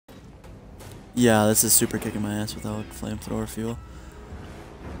Yeah, this is super kicking my ass without flamethrower fuel.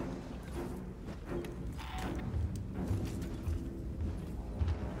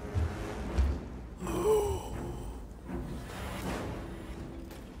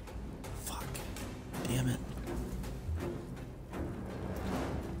 Fuck. Damn it.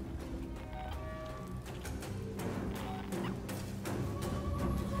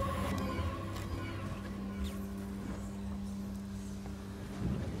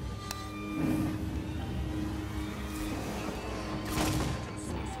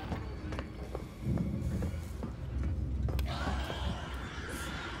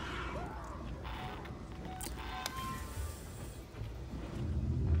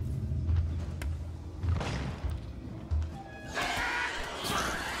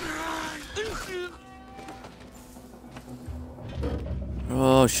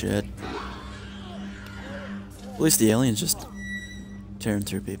 Oh shit. At least the alien's just tearing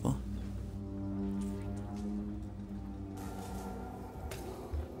through people.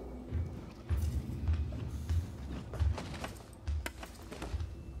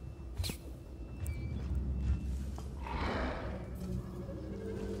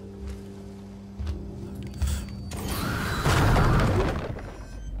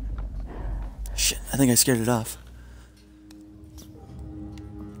 Shit, I think I scared it off.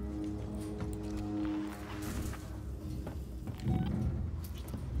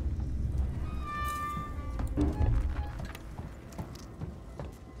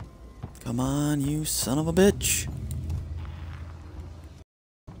 Come on, you son of a bitch.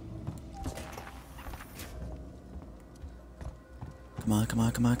 Come on, come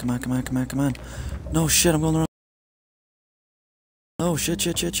on, come on, come on, come on, come on, come on. No shit, I'm going the wrong. Oh shit,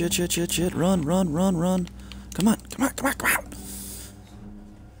 shit, shit, shit, shit, shit, shit. Run, run, run, run. Come on, come on, come on, come on.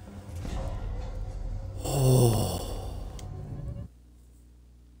 Oh.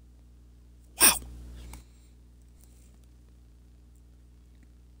 Wow.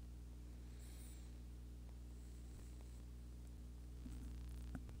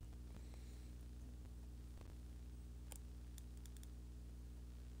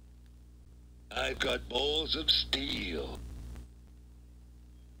 I've got balls of steel.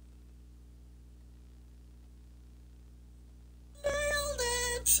 Nailed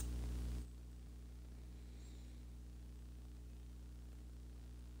it!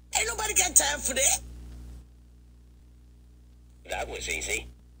 Ain't nobody got time for that. That was easy.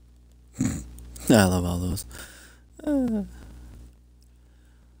 I love all those. Oh,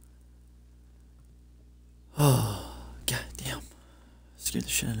 god damn. Scared the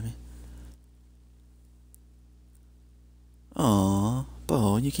shit out of me. Aw,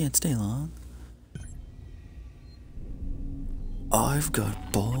 Bo, you can't stay long. I've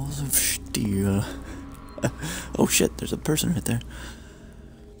got balls of steel. Oh shit, there's a person right there.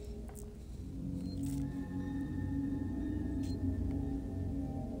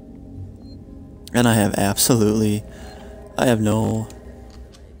 And I have I have no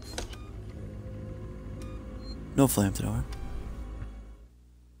flamethrower.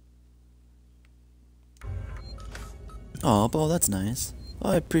 Oh, Bo, that's nice.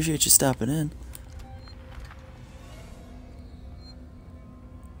 Well, I appreciate you stopping in.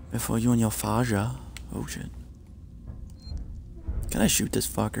 Before you and your Faja. Oh shit. Can I shoot this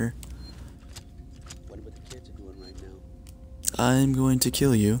fucker? What about the kids are doing right now? I'm going to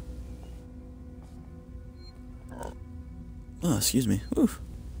kill you. Oh, excuse me. Oof.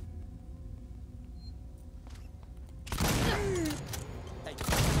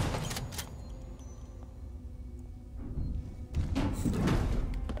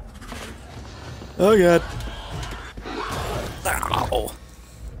 Oh god. Ow.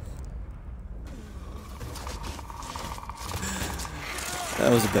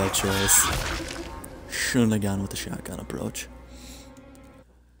 That was a bad choice. Shouldn't have gone with the shotgun approach.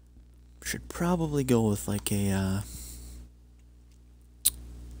 Should probably go with like a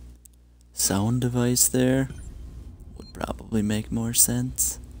sound device there. Would probably make more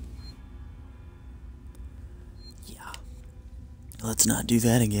sense. Yeah. Let's not do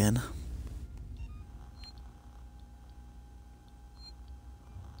that again.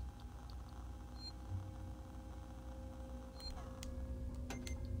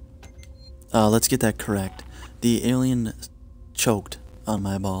 Let's get that correct. The alien choked on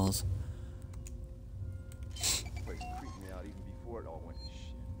my balls.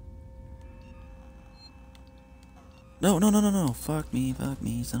 No, no, no, no, no. Fuck me,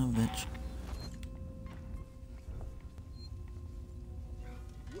 son of a bitch.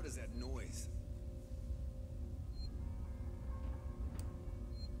 What is that noise?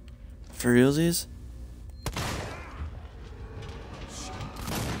 For realsies?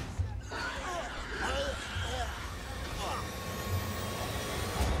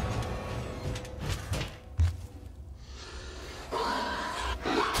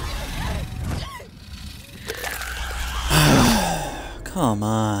 Come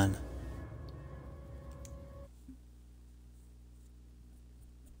on.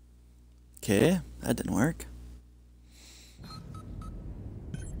 Okay, that didn't work.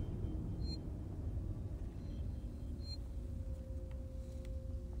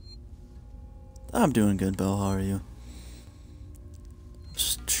 I'm doing good, Bill. How are you?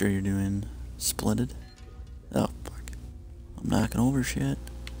 Just sure you're doing splendid. Oh, fuck. I'm knocking over shit.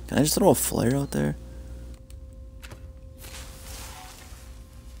 Can I just throw a flare out there?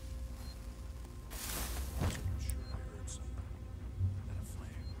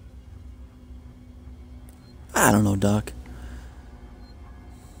 I don't know, Doc.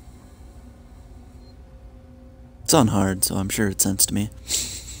 It's on hard, so I'm sure it sensed me.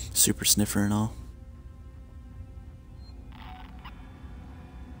 Super sniffer and all.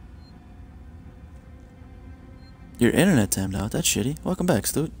 Your internet timed out. That's shitty. Welcome back,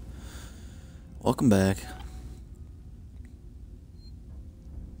 Stoot. Welcome back.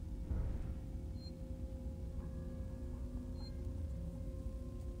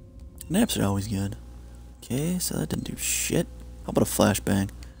 Naps are always good. Okay, so that didn't do shit. How about a flashbang?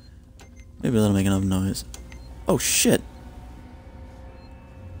 Maybe that'll make enough noise. Oh shit!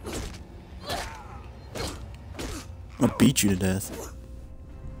 I'm gonna beat you to death.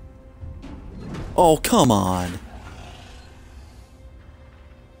 Oh, come on!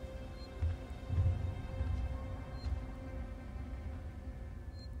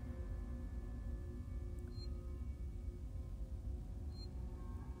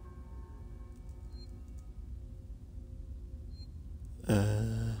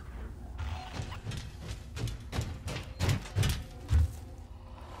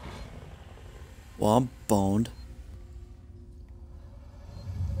 Well, I'm boned.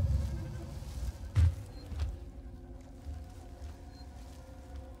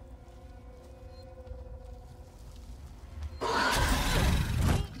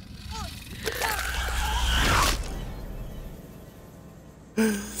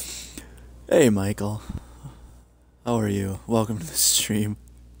 Hey, Michael. How are you? Welcome to the stream.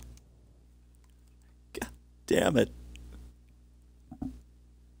 God damn it.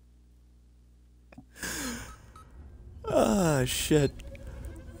 Ah, shit.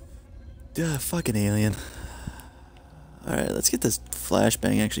 Yeah, fucking alien. Alright, let's get this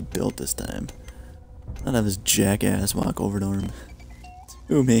flashbang actually built this time. Not have this jackass walk over to him.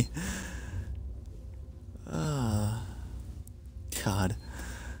 To me. Ah. God.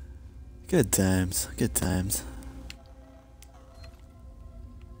 Good times. Good times.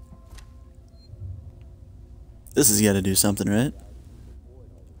 This has got to do something, right?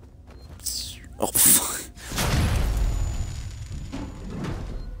 Oh, fuck.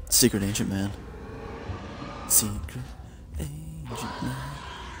 Secret Ancient Man. Secret Ancient Man.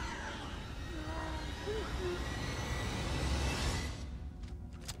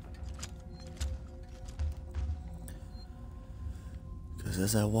 Cause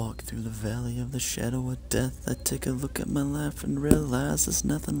as I walk through the valley of the shadow of death, I take a look at my life and realize there's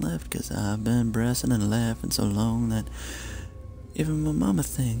nothing left. Cause I've been bressing and laughing so long that even my mama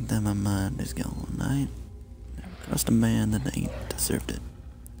think that my mind is gone. I ain't never crossed a man that ain't deserved it.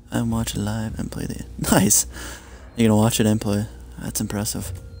 I watch it live and play the... Nice! You're gonna watch it and play. That's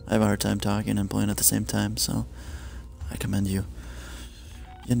impressive. I have a hard time talking and playing at the same time, so I commend you.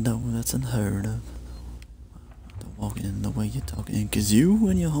 You know that's unheard of. The walking the way you're talking, cause you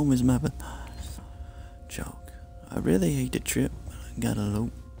and your homies might be... Joke. I really hate the trip, but I gotta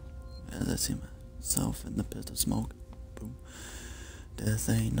loop. As I see myself in the pistol smoke. Boom. Death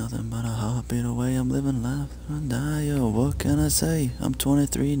ain't nothing but a heartbeat away. I'm living life and die. Yo, what can I say? I'm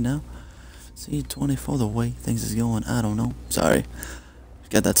 23 now. See, 24 the way things is going. I don't know. Sorry.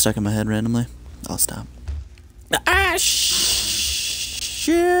 Got that stuck in my head randomly. I'll stop. Ah, shit.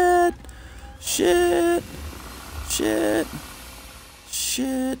 Shit. Shit.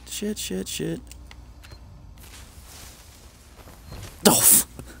 Shit. Shit. Shit. Shit. Oh.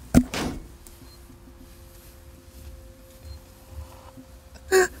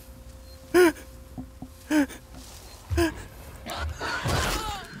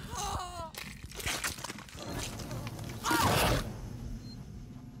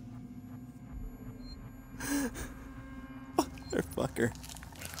 Motherfucker.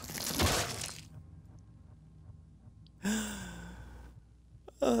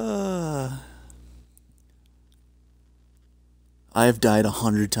 I have died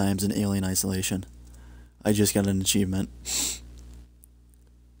 100 times in Alien Isolation. I just got an achievement.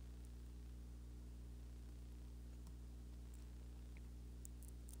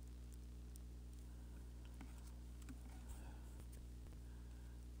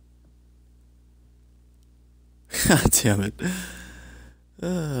 God damn it.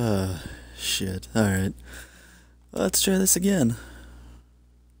 Shit. Alright. Let's try this again.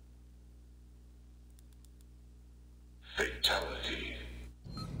 Fatality.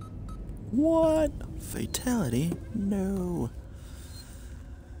 What? Fatality? No.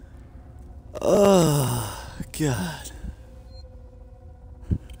 Oh, God.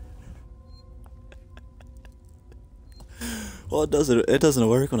 Well, it doesn't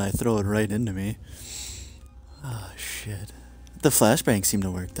work when I throw it right into me. Oh, shit. The flashbang seemed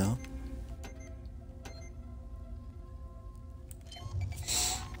to work, though.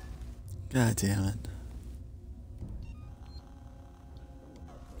 God damn it.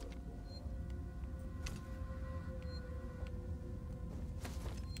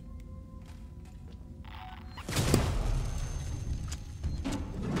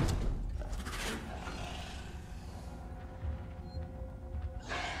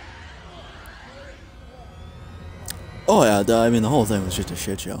 Oh yeah, I mean the whole thing was just a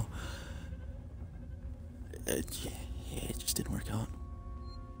shit show. It just didn't work out.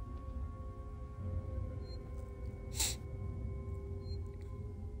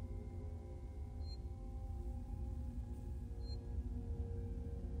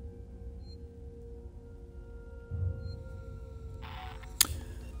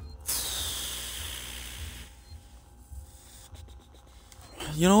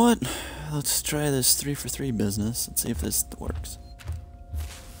 You know what? Let's try this 3 for 3 business and see if this works.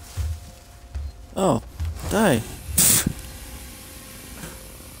 Oh, die.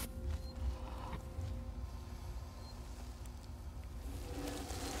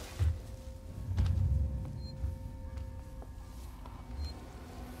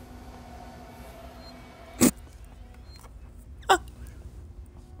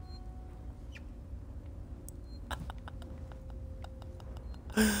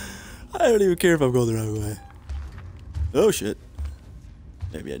 I don't even care if I'm going the wrong way. Oh shit.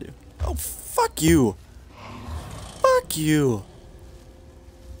 Maybe I do. Oh, fuck you. Fuck you.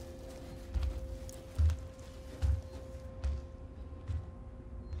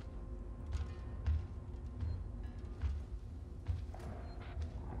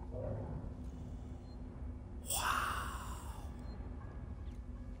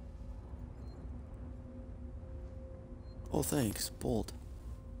 Oh, thanks. Bold.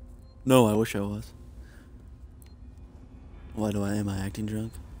 No, I wish I was. Am I acting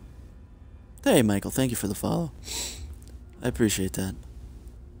drunk? Hey, Michael, thank you for the follow. I appreciate that.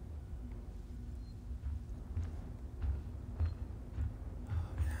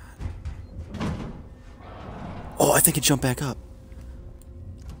 Oh, I think it jumped back up.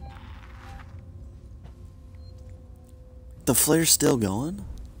 The flare's still going?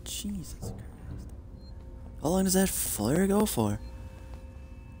 Jesus Christ. How long does that flare go for?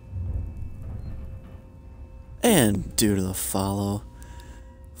 And due to the follow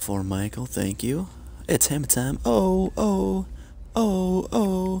for Michael, thank you. It's hammer time. Oh,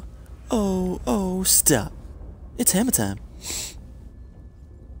 stop. It's hammer time.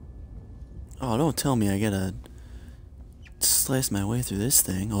 Oh, don't tell me I gotta slice my way through this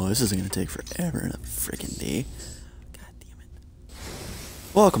thing. Oh, this isn't gonna take forever in a freaking day. God damn it.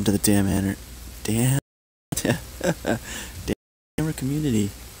 Welcome to the Damn community.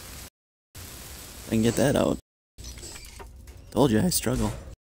 I can get that out. Told you I struggle.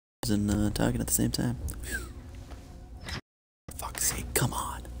 And talking at the same time. For fuck's sake, come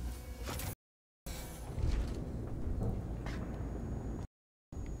on.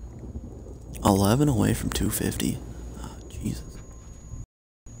 $11 away from 250. Oh, Jesus.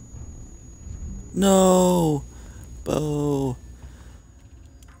 No! Bo.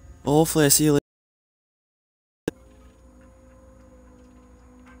 Well, hopefully I see you later.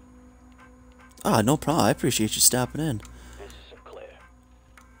 Ah, no problem. I appreciate you stopping in.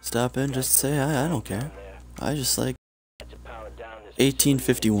 Stop in just to say hi. I don't care. I just like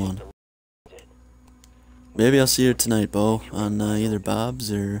 1851. Maybe I'll see you tonight, Bo, on either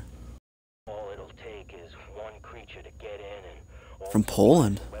Bob's or from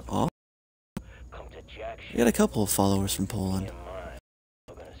Poland. Oh, I got a couple of followers from Poland.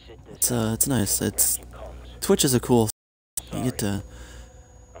 It's nice. Twitch is a cool. You get to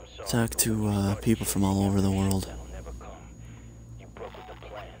talk to people from all over the world.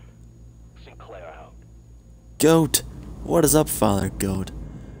 Goat! What is up, Father Goat?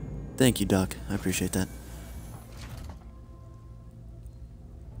 Thank you, Duck. I appreciate that.